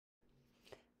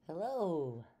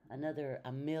Hello, another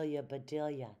Amelia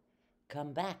Bedelia.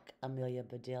 Come back, Amelia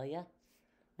Bedelia.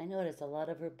 I notice a lot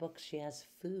of her books, she has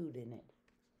food in it.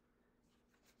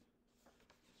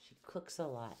 She cooks a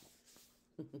lot.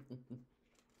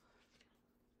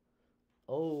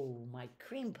 Oh, my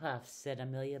cream puffs, said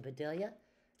Amelia Bedelia.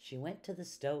 She went to the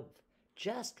stove.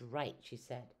 Just right, she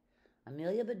said.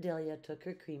 Amelia Bedelia took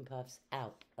her cream puffs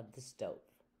out of the stove.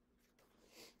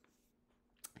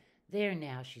 There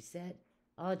now, she said.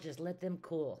 I'll just let them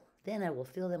cool. Then I will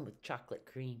fill them with chocolate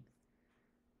cream.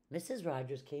 Mrs.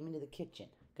 Rogers came into the kitchen.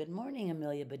 Good morning,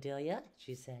 Amelia Bedelia,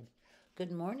 she said.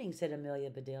 Good morning, said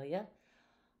Amelia Bedelia.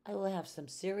 I will have some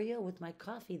cereal with my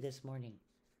coffee this morning,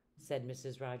 said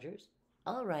Mrs. Rogers.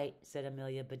 All right, said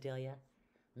Amelia Bedelia.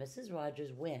 Mrs.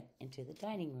 Rogers went into the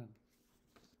dining room.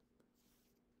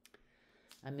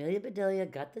 Amelia Bedelia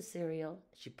got the cereal,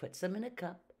 she put some in a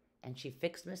cup, and she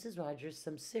fixed Mrs. Rogers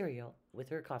some cereal with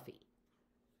her coffee.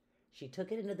 She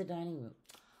took it into the dining room.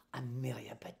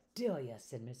 Amelia Bedelia,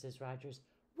 said Mrs. Rogers,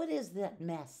 what is that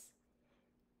mess?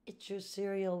 It's your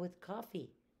cereal with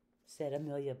coffee, said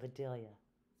Amelia Bedelia.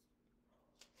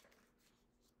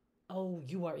 Oh,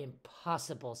 you are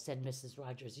impossible, said Mrs.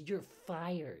 Rogers. You're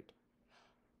fired.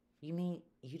 You mean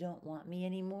you don't want me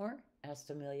anymore? Asked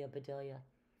Amelia Bedelia.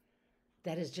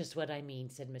 That is just what I mean,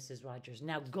 said Mrs. Rogers.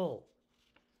 Now go.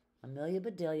 Amelia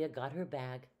Bedelia got her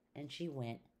bag and she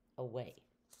went away.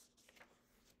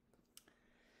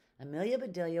 Amelia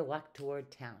Bedelia walked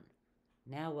toward town.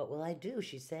 Now what will I do,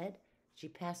 she said. She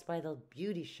passed by the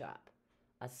beauty shop.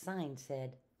 A sign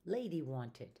said, Lady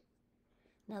Wanted.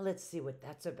 Now let's see what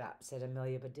that's about, said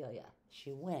Amelia Bedelia.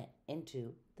 She went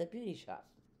into the beauty shop.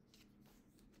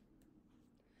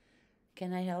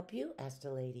 Can I help you? Asked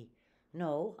a lady.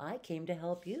 No, I came to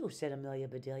help you, said Amelia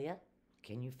Bedelia.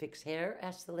 Can you fix hair?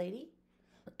 Asked the lady.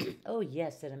 Oh,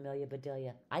 yes, said Amelia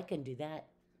Bedelia. I can do that.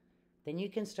 Then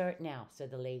you can start now, said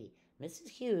the lady. Mrs.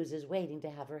 Hughes is waiting to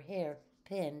have her hair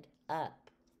pinned up.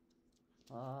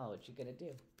 Oh, what's she gonna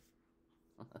do?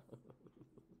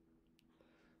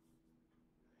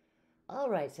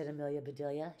 All right, said Amelia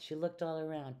Bedelia. She looked all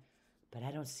around. But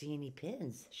I don't see any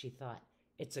pins, she thought.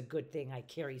 It's a good thing I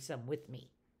carry some with me.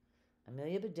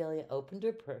 Amelia Bedelia opened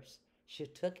her purse. She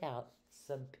took out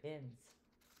some pins.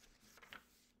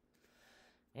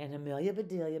 And Amelia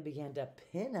Bedelia began to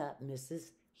pin up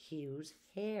Mrs. Hughes'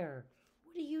 hair.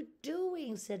 What are you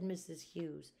doing? Said Mrs.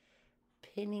 Hughes.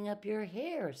 Pinning up your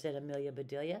hair, said Amelia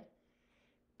Bedelia.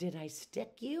 Did I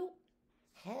stick you?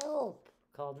 Help,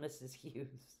 called Mrs.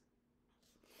 Hughes.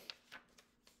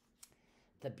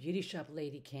 The beauty shop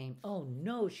lady came. Oh,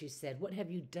 no, she said. What have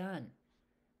you done?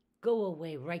 Go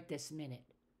away right this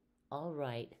minute. All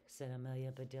right, said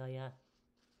Amelia Bedelia.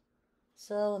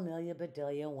 So Amelia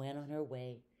Bedelia went on her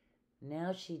way.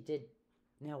 Now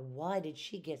why did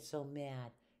she get so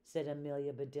mad? Said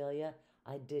Amelia Bedelia.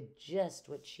 I did just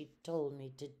what she told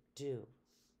me to do.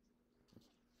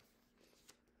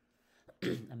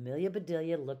 Amelia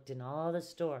Bedelia looked in all the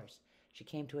stores. She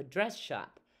came to a dress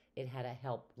shop. It had a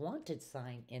help wanted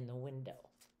sign in the window.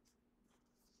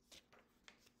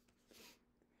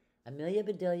 Amelia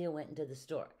Bedelia went into the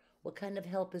store. What kind of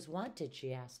help is wanted?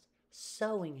 She asked.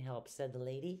 Sewing help, said the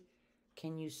lady.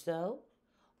 Can you sew?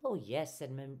 Oh, yes,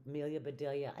 said Amelia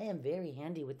Bedelia. I am very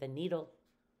handy with the needle.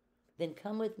 Then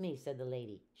come with me, said the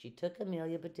lady. She took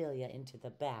Amelia Bedelia into the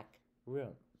back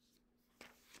room.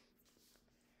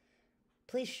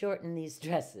 Please shorten these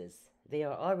dresses. They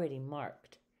are already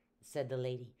marked, said the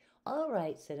lady. All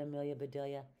right, said Amelia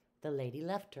Bedelia. The lady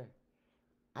left her.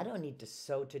 I don't need to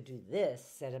sew to do this,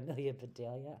 said Amelia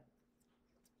Bedelia.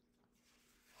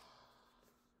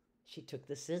 She took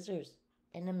the scissors,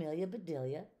 and Amelia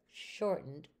Bedelia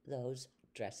shortened those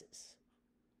dresses.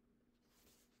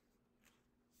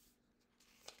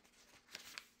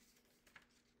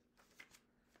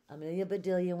 Amelia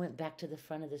Bedelia went back to the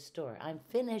front of the store. I'm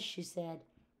finished, she said.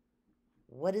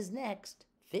 What is next?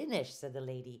 Finished, said the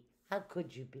lady. How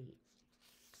could you be?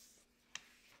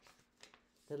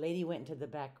 The lady went into the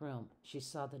back room. She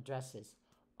saw the dresses.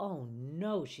 Oh,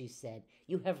 no, she said.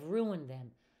 You have ruined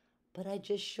them. But I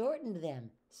just shortened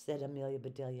them, said Amelia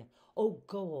Bedelia. Oh,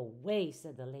 go away,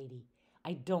 said the lady.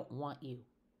 I don't want you.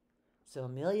 So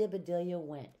Amelia Bedelia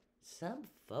went. Some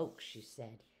folks, she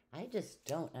said. I just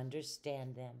don't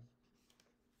understand them.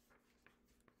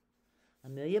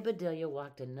 Amelia Bedelia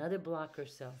walked another block or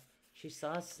so. She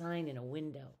saw a sign in a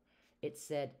window. It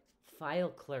said, File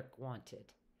Clerk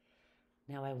Wanted.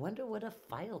 Now I wonder what a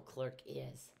file clerk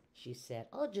is, she said.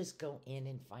 I'll just go in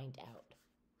and find out.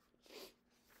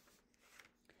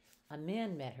 A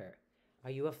man met her.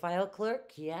 Are you a file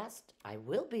clerk? He asked. I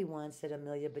will be one, said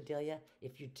Amelia Bedelia,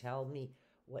 if you tell me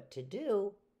What to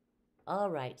do? All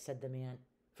right, said the man.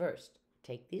 First,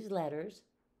 take these letters.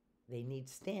 They need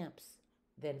stamps.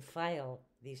 Then file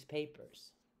these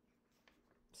papers.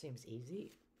 Seems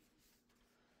easy.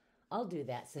 I'll do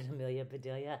that, said Amelia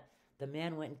Bedelia. The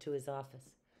man went into his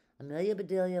office. Amelia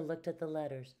Bedelia looked at the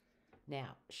letters.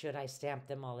 Now, should I stamp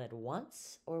them all at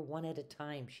once or one at a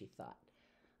time, she thought.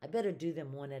 I better do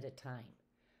them one at a time.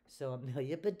 So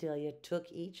Amelia Bedelia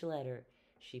took each letter.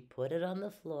 She put it on the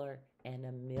floor, and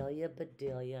Amelia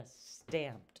Bedelia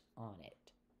stamped on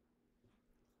it.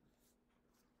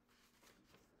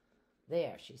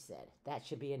 There, she said. That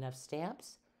should be enough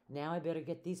stamps. Now I better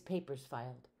get these papers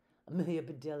filed. Amelia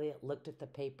Bedelia looked at the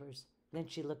papers. Then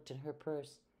she looked in her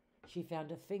purse. She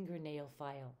found a fingernail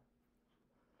file.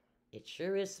 It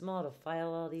sure is small to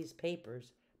file all these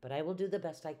papers, but I will do the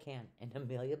best I can. And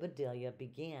Amelia Bedelia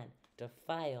began to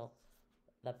file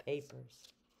the papers.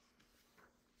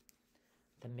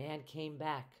 The man came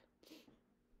back.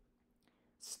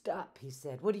 Stop, he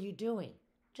said. What are you doing?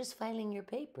 Just filing your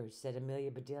papers, said Amelia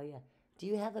Bedelia. Do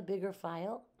you have a bigger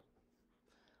file?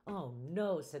 Oh,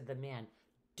 no, said the man.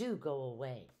 Do go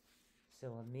away.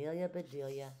 So Amelia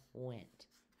Bedelia went.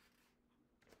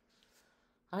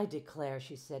 I declare,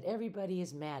 she said, everybody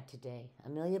is mad today.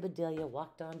 Amelia Bedelia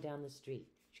walked on down the street.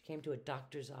 She came to a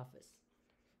doctor's office.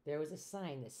 There was a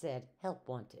sign that said, help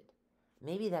wanted.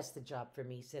 Maybe that's the job for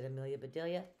me, said Amelia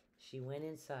Bedelia. She went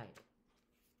inside.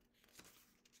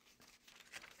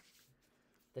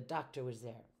 The doctor was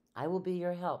there. I will be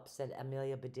your help, said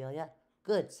Amelia Bedelia.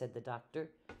 Good, said the doctor.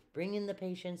 Bring in the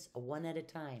patients one at a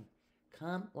time.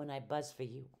 Come when I buzz for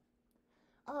you.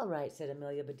 All right, said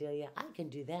Amelia Bedelia. I can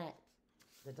do that.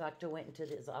 The doctor went into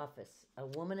his office. A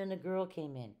woman and a girl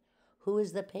came in. Who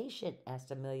is the patient?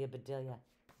 Asked Amelia Bedelia.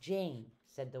 Jane,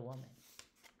 said the woman.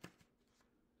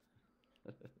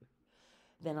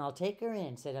 Then I'll take her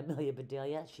in, said Amelia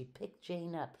Bedelia. She picked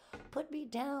Jane up. Put me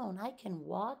down. I can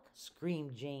walk,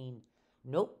 screamed Jane.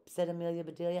 Nope, said Amelia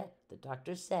Bedelia. The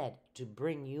doctor said to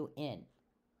bring you in.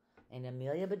 And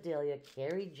Amelia Bedelia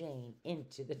carried Jane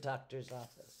into the doctor's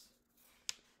office.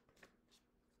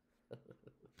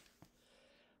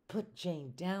 Put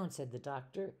Jane down, said the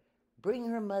doctor. Bring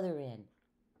her mother in.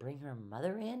 Bring her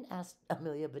mother in? Asked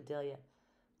Amelia Bedelia.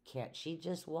 Can't she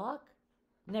just walk?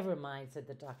 Never mind, said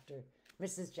the doctor.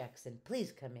 Mrs. Jackson,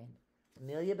 please come in.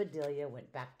 Amelia Bedelia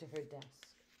went back to her desk.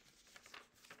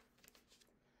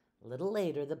 A little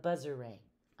later, the buzzer rang.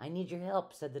 I need your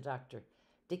help, said the doctor.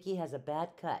 Dickie has a bad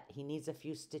cut. He needs a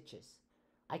few stitches.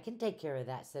 I can take care of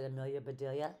that, said Amelia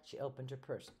Bedelia. She opened her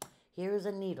purse. Here is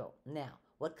a needle. Now,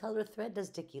 what color thread does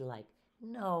Dickie like?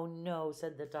 No, no,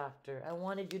 said the doctor. I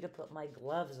wanted you to put my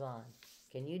gloves on.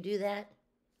 Can you do that?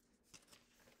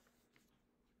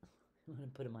 I want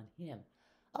to put them on him.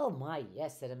 Oh, my,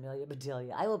 yes, said Amelia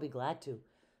Bedelia. I will be glad to.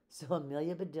 So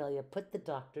Amelia Bedelia put the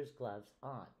doctor's gloves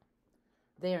on.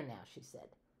 There now, she said.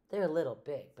 They're a little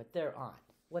big, but they're on.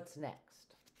 What's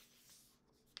next?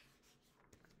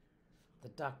 The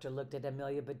doctor looked at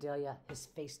Amelia Bedelia. His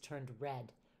face turned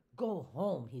red. Go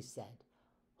home, he said.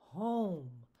 Home,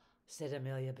 said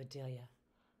Amelia Bedelia.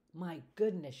 My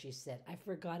goodness, she said. I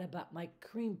forgot about my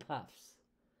cream puffs.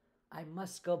 I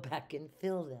must go back and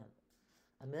fill them.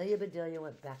 Amelia Bedelia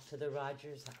went back to the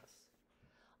Rogers house.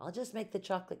 I'll just make the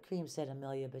chocolate cream, said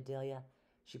Amelia Bedelia.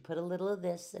 She put a little of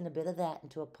this and a bit of that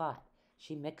into a pot.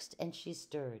 She mixed and she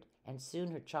stirred, and soon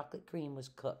her chocolate cream was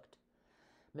cooked.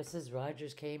 Mrs.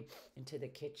 Rogers came into the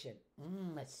kitchen.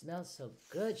 It smells so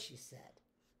good, she said.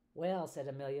 Well, said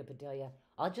Amelia Bedelia,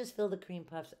 I'll just fill the cream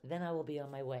puffs, then I will be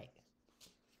on my way.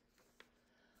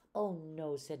 Oh,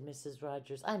 no, said Mrs.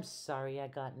 Rogers. I'm sorry I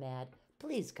got mad.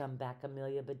 Please come back,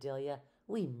 Amelia Bedelia.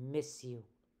 We miss you.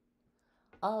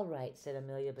 All right, said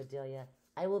Amelia Bedelia.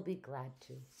 I will be glad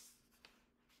to.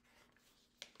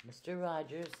 Mr.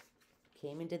 Rogers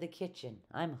came into the kitchen.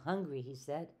 I'm hungry, he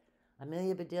said.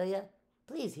 Amelia Bedelia,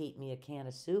 please heat me a can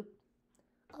of soup.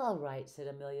 All right, said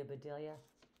Amelia Bedelia.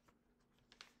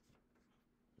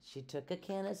 She took a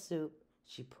can of soup,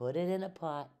 she put it in a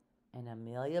pot, and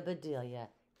Amelia Bedelia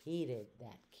heated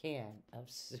that can of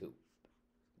soup.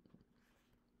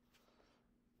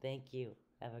 Thank you.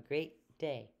 Have a great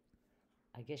day.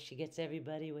 I guess she gets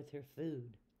everybody with her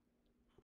food.